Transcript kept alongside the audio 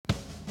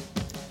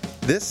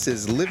This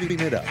is Living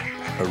It Up,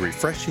 a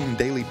refreshing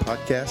daily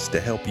podcast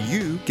to help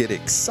you get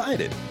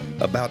excited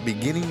about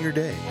beginning your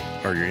day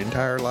or your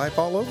entire life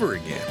all over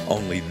again.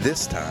 Only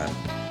this time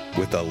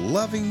with a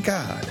loving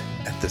God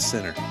at the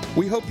center.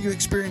 We hope you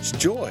experience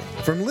joy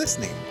from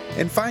listening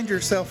and find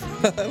yourself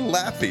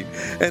laughing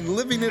and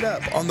living it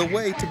up on the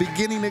way to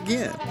beginning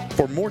again.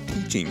 For more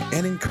teaching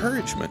and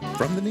encouragement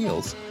from the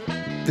Neils,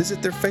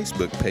 visit their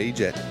Facebook page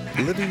at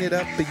Living It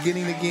Up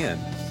Beginning Again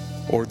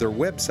or their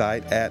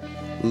website at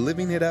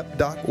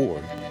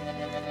livingitup.org.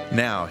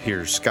 Now,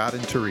 here's Scott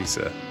and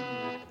Teresa.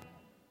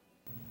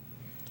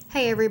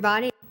 Hey,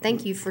 everybody.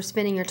 Thank you for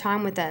spending your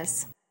time with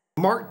us.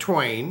 Mark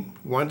Twain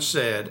once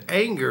said,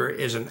 "Anger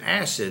is an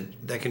acid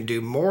that can do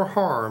more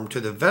harm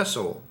to the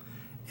vessel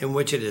in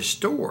which it is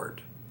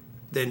stored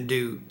than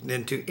to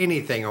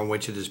anything on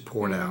which it is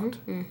poured out."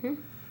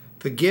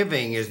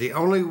 Forgiving is the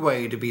only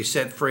way to be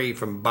set free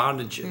from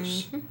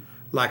bondages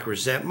like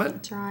resentment,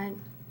 That's right.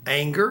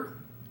 anger,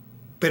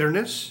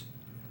 bitterness,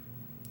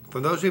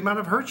 from those who might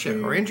have hurt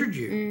you or injured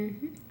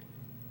you.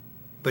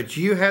 But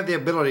you have the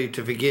ability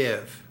to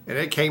forgive, and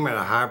it came at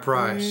a high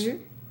price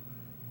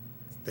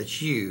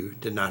that you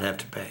did not have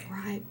to pay.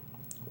 Right.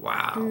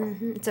 Wow.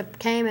 It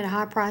came at a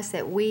high price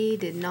that we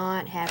did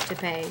not have to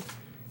pay.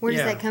 Where does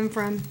Yeah. that come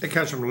from? It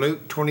comes from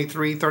Luke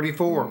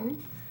 23:34.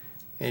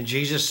 And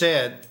Jesus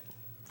said,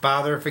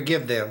 "Father,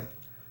 forgive them,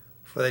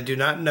 for they do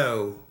not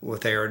know what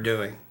they are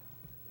doing."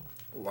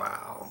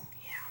 Wow.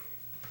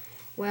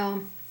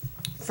 Well,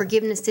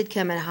 forgiveness did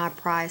come at a high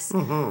price.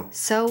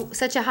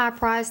 Such a high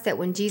price that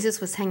when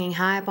Jesus was hanging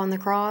high up on the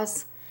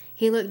cross,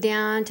 he looked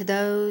down to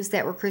those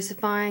that were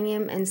crucifying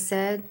him and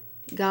said,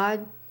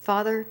 "God,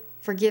 Father,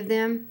 forgive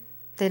them.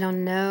 They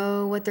don't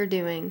know what they're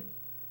doing."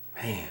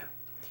 Man.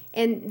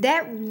 And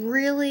that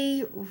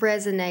really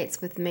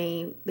resonates with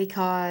me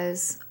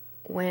because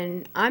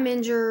when I'm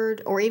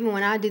injured, or even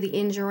when I do the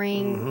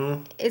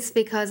injuring, it's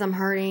because I'm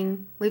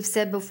hurting. We've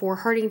said before,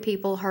 hurting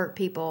people hurt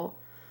people.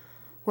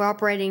 We're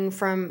operating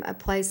from a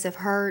place of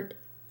hurt,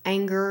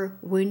 anger,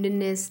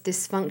 woundedness,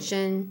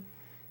 dysfunction,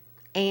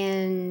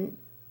 and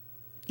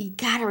you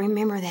got to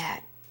remember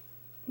that.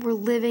 We're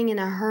living in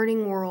a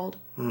hurting world.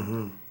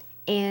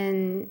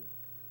 And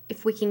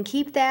if we can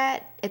keep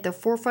that at the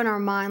forefront of our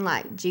mind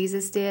like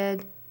Jesus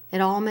did, it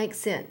all makes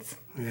sense.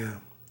 Yeah.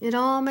 It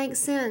all makes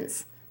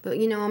sense. But,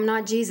 I'm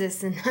not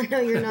Jesus, and I know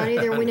you're not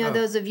either. We know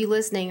those of you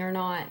listening are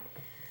not.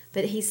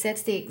 But he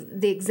sets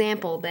the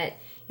example that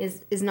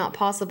is not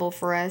possible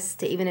for us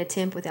to even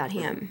attempt without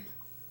him.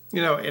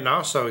 And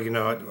also,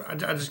 I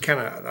just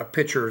I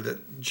picture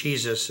that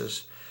Jesus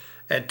is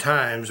at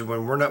times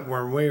when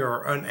we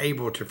are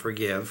unable to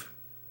forgive,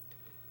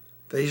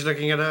 that he's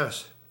looking at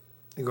us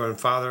and going,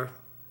 "Father,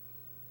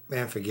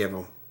 man, forgive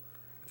them.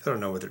 They don't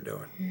know what they're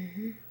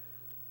doing.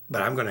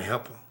 But I'm going to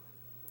help them.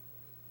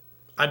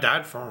 I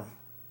died for them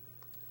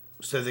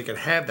so they could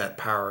have that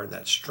power and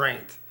that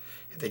strength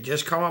if they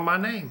just call on my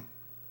name.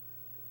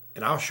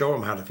 And I'll show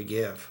them how to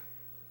forgive.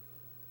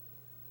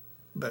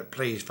 But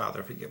please,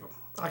 Father, forgive them."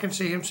 I can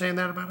see him saying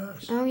that about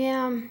us. Oh,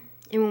 yeah.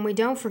 And when we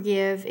don't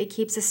forgive, it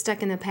keeps us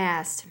stuck in the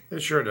past.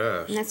 It sure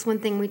does. And that's one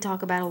thing we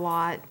talk about a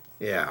lot,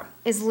 Yeah.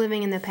 is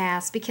living in the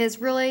past. Because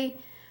really,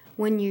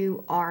 when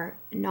you are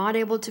not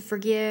able to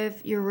forgive,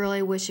 you're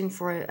really wishing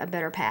for a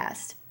better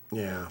past.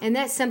 Yeah. And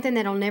that's something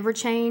that'll never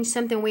change.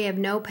 Something we have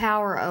no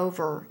power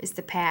over is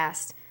the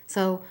past.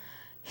 So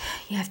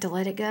you have to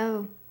let it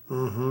go.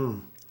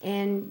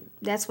 And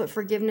that's what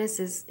forgiveness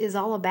is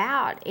all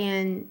about.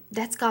 And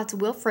that's God's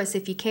will for us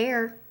if you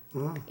care.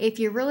 If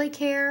you really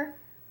care,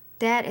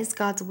 that is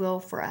God's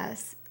will for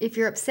us. If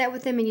you're upset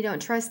with him and you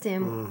don't trust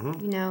him,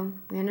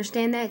 we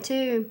understand that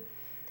too.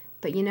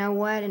 But you know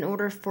what? In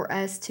order for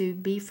us to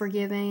be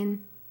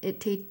forgiving,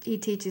 he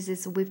teaches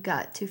us we've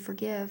got to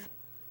forgive.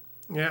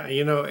 Yeah,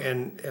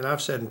 and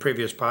I've said in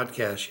previous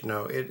podcasts,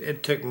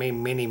 it took me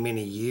many,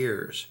 many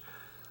years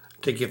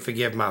to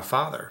forgive my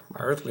father,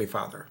 my earthly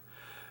father.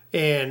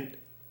 And,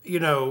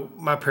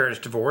 my parents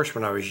divorced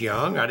when I was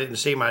young. I didn't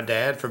see my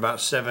dad for about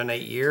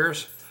 7-8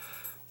 years.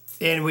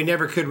 And we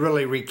never could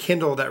really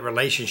rekindle that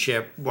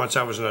relationship once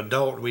I was an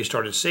adult and we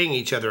started seeing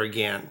each other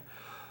again.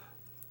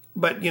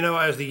 But,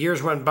 as the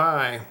years went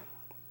by,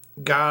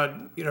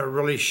 God,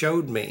 really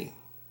showed me,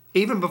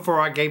 even before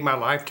I gave my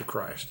life to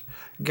Christ,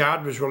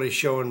 God was really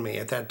showing me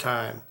at that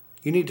time,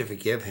 you need to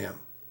forgive him.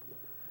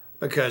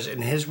 Because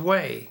in his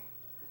way,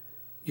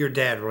 your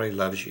dad really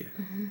loves you.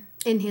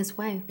 In his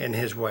way. In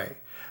his way.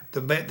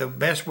 The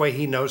best way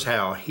he knows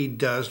how, he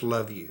does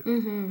love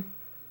you.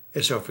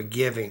 And so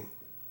forgive him.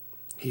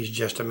 He's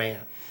just a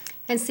man.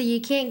 And so you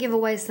can't give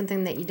away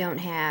something that you don't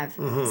have.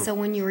 So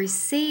when you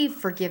receive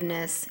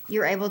forgiveness,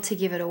 you're able to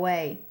give it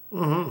away.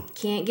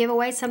 Can't give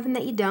away something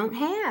that you don't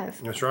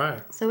have. That's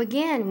right. So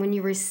again, when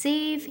you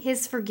receive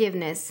his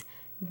forgiveness,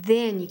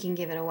 then you can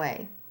give it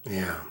away.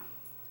 Yeah.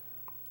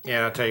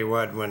 Yeah, I'll tell you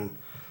what,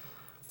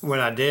 when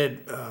I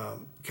did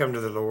come to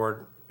the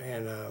Lord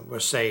and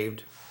was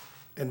saved,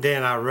 and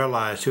then I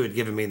realized who had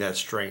given me that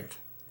strength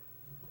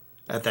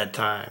at that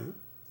time,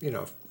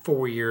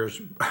 4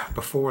 years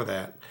before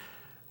that,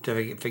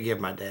 to forgive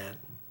my dad.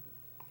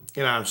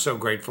 And I'm so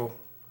grateful.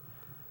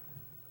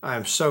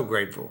 I'm so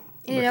grateful.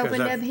 And it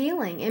opened up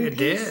healing and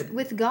peace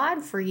with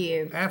God for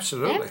you.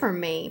 Absolutely. And for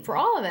me, for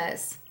all of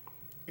us.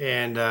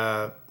 And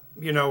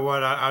you know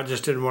what? I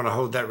just didn't want to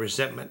hold that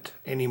resentment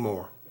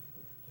anymore.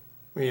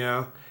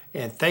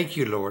 And thank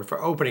you, Lord,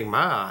 for opening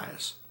my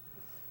eyes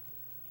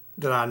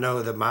that I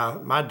know that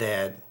my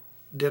dad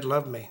did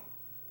love me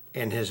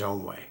in his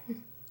own way.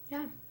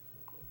 Yeah.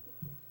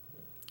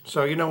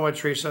 So you know what,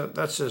 Teresa?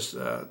 That's just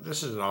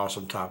this is an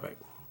awesome topic.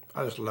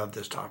 I just love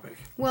this topic.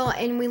 Well,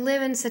 and we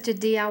live in such a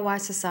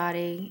DIY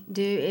society.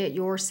 Do it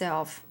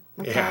yourself.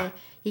 Okay. Yeah.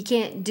 You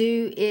can't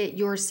do it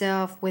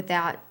yourself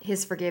without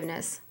His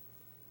forgiveness.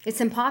 It's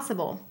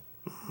impossible.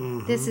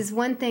 Mm-hmm. This is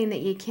one thing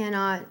that you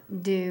cannot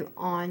do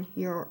on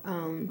your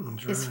own.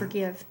 That's is right.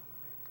 forgive.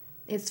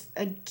 It's,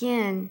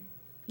 again,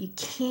 you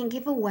can't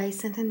give away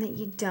something that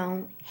you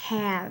don't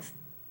have.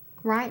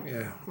 Right?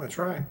 Yeah, that's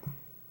right.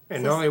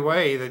 And the only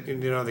way that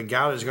that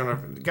God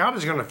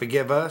is gonna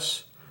forgive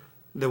us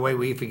the way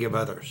we forgive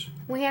others.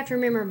 We have to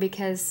remember,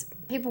 because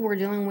people we're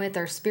dealing with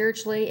are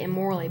spiritually and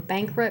morally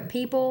bankrupt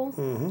people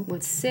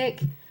with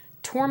sick,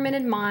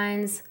 tormented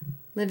minds,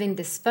 living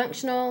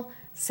dysfunctional,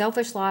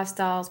 selfish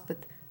lifestyles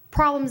with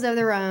problems of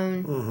their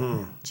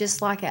own,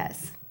 just like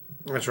us.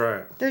 That's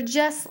right. They're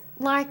just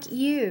like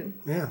you.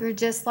 Yeah. They're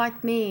just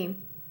like me.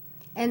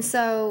 And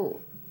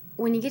so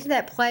when you get to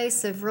that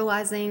place of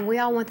realizing we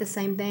all want the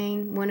same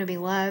thing, we want to be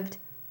loved,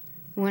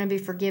 we want to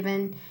be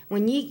forgiven.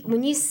 When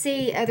you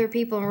see other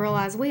people and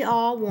realize we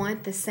all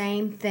want the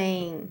same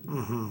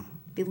thing,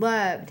 be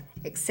loved,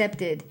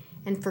 accepted,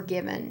 and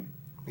forgiven.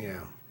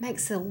 Yeah.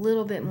 Makes it a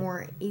little bit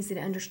more easy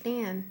to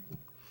understand.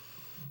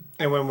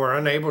 And when we're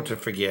unable to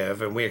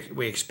forgive and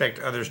we expect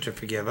others to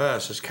forgive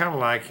us, it's kind of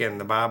like in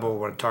the Bible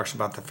when it talks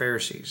about the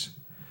Pharisees.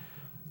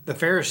 The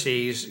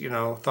Pharisees,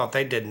 thought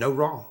they did no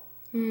wrong.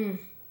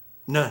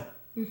 None.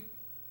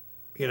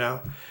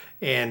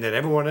 And that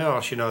everyone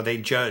else, they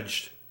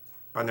judged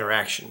on their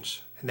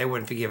actions and they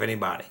wouldn't forgive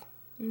anybody.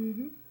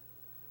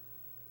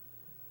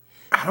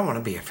 I don't want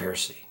to be a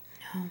Pharisee.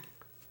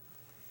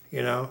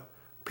 No.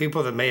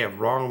 People that may have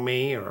wronged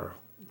me or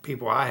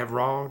people I have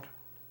wronged.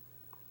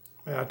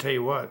 Man, I'll tell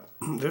you what,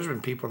 there's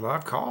been people that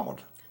I've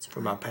called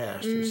from my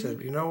past and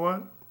said, you know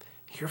what?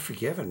 You're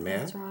forgiven, man.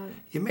 That's right.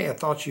 You may have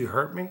thought you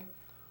hurt me.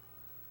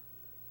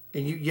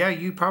 And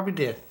you probably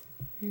did.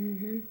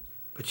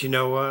 But you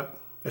know what?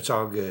 It's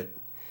all good.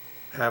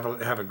 Have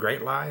a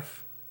great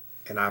life,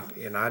 and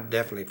I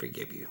definitely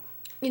forgive you.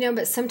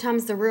 But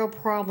sometimes the real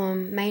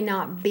problem may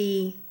not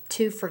be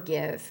to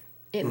forgive.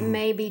 It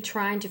may be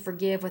trying to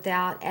forgive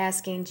without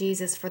asking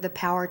Jesus for the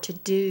power to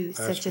do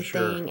such a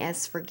thing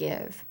as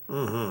forgive.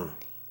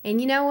 And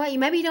you know what?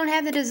 Maybe you don't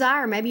have the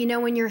desire. Maybe you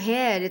know in your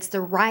head it's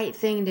the right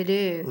thing to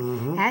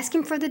do. Ask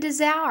Him for the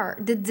desire,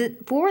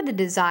 for the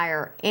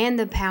desire and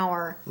the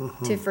power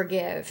to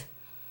forgive.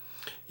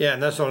 Yeah,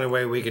 and that's the only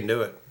way we can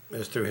do it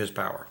is through His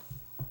power.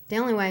 The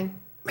only way.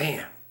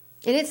 Man.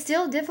 And it's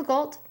still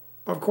difficult.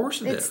 Of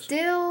course It's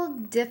still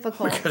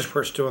difficult. Because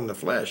we're still in the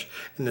flesh.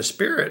 In the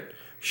spirit,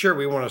 sure,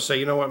 we want to say,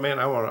 you know what, man,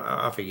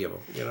 I'll forgive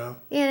them,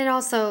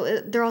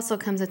 And there also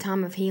comes a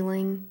time of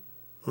healing.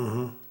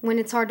 When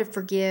it's hard to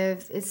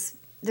forgive,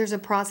 there's a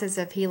process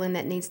of healing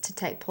that needs to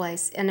take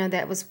place. I know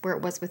that was where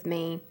it was with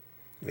me.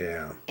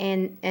 Yeah.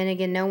 And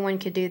again, no one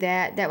could do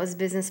that. That was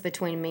business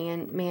between me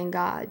and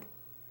God.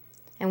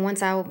 And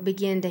once I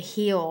began to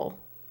heal,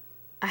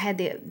 I had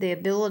the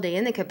ability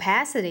and the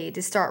capacity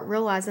to start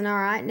realizing, all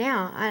right,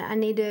 now I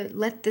need to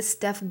let this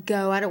stuff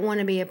go. I don't want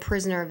to be a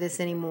prisoner of this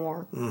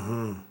anymore.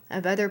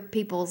 Of other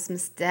people's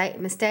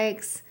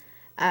mistakes.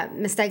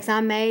 Mistakes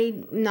I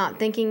made, not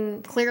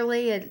thinking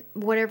clearly at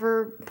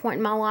whatever point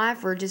in my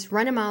life, or just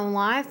running my own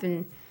life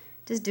and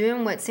just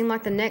doing what seemed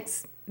like the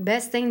next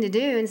best thing to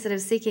do instead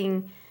of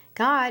seeking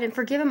God and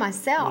forgiving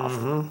myself.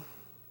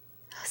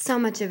 So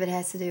much of it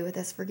has to do with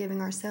us forgiving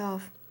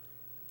ourselves.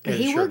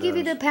 He will give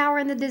you the power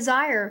and the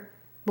desire,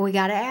 but we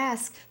got to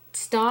ask.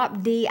 Stop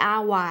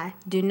DIY.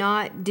 Do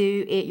not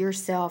do it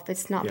yourself.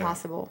 It's not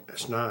possible.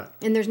 It's not.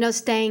 And there's no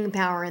staying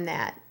power in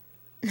that.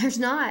 There's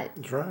not.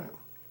 That's right.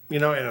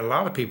 And a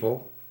lot of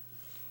people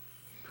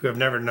who have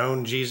never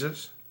known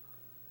Jesus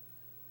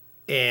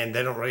and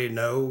they don't really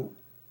know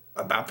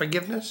about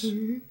forgiveness.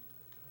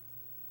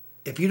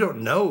 If you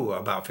don't know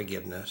about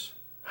forgiveness,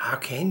 how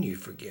can you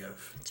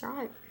forgive? That's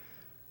right.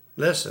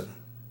 Listen,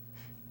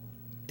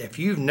 if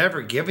you've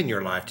never given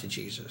your life to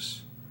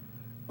Jesus,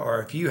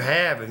 or if you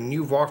have and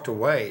you've walked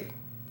away,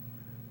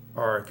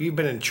 or if you've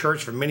been in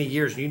church for many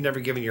years and you've never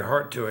given your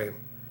heart to Him,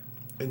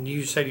 and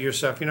you say to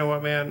yourself, you know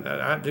what, man,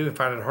 I do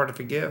find it hard to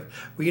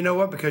forgive. Well, you know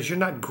what? Because you're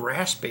not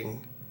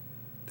grasping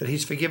that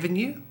He's forgiven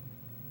you.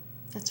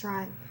 That's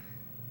right.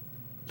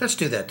 Let's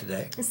do that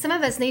today. And some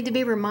of us need to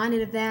be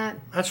reminded of that.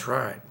 That's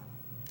right.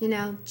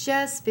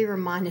 Just be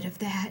reminded of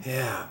that.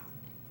 Yeah.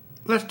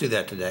 Let's do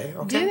that today,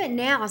 okay? Do it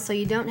now so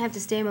you don't have to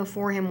stand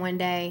before Him one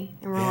day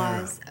and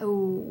realize,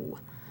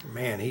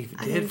 man, He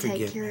I did take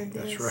forgive care me. of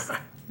this. That's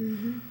right.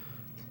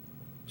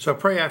 So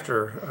pray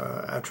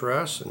after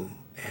us, and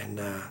and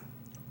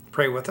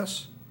pray with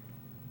us.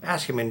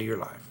 Ask him into your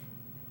life.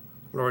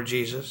 Lord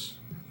Jesus,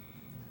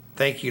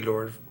 thank you,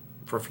 Lord,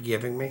 for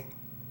forgiving me.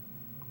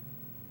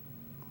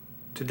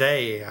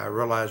 Today, I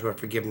realize what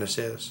forgiveness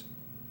is,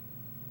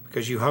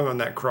 because you hung on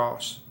that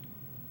cross.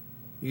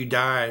 You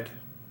died,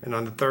 and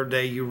on the third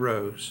day you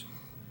rose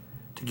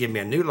to give me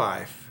a new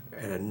life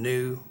and a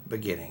new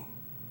beginning.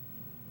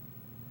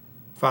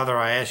 Father,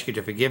 I ask you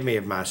to forgive me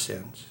of my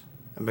sins,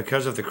 and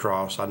because of the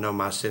cross, I know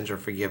my sins are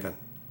forgiven.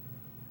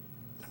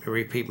 Let me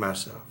repeat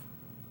myself.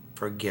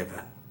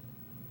 Forgiven.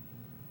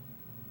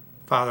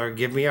 Father,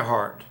 give me a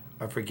heart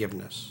of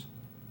forgiveness.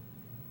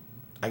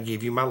 I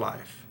give you my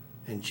life.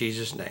 In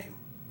Jesus' name,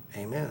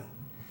 amen.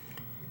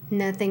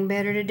 Nothing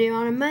better to do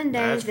on a Monday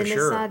That's than for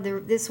sure.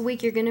 decide this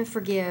week you're going to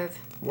forgive.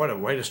 What a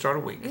way to start a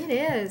week. It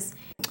is.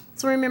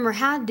 So remember,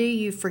 how do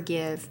you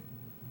forgive?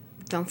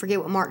 Don't forget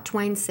what Mark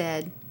Twain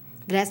said.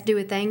 If it has to do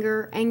with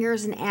anger, anger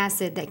is an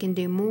acid that can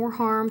do more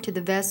harm to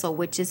the vessel,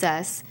 which is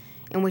us,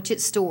 in which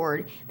it's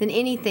stored, than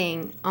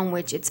anything on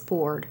which it's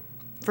poured.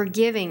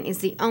 Forgiving is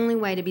the only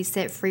way to be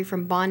set free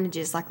from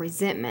bondages like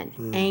resentment,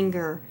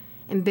 anger,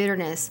 and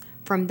bitterness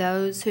from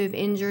those who have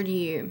injured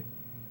you.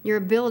 Your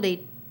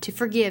ability to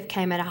forgive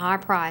came at a high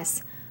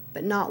price,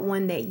 but not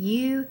one that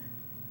you,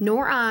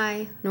 nor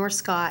I, nor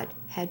Scott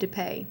had to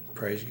pay.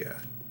 Praise God.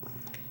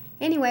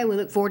 Anyway, we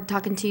look forward to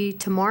talking to you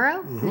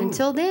tomorrow. And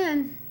until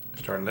then,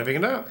 Start living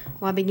it up.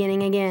 while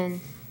beginning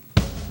again.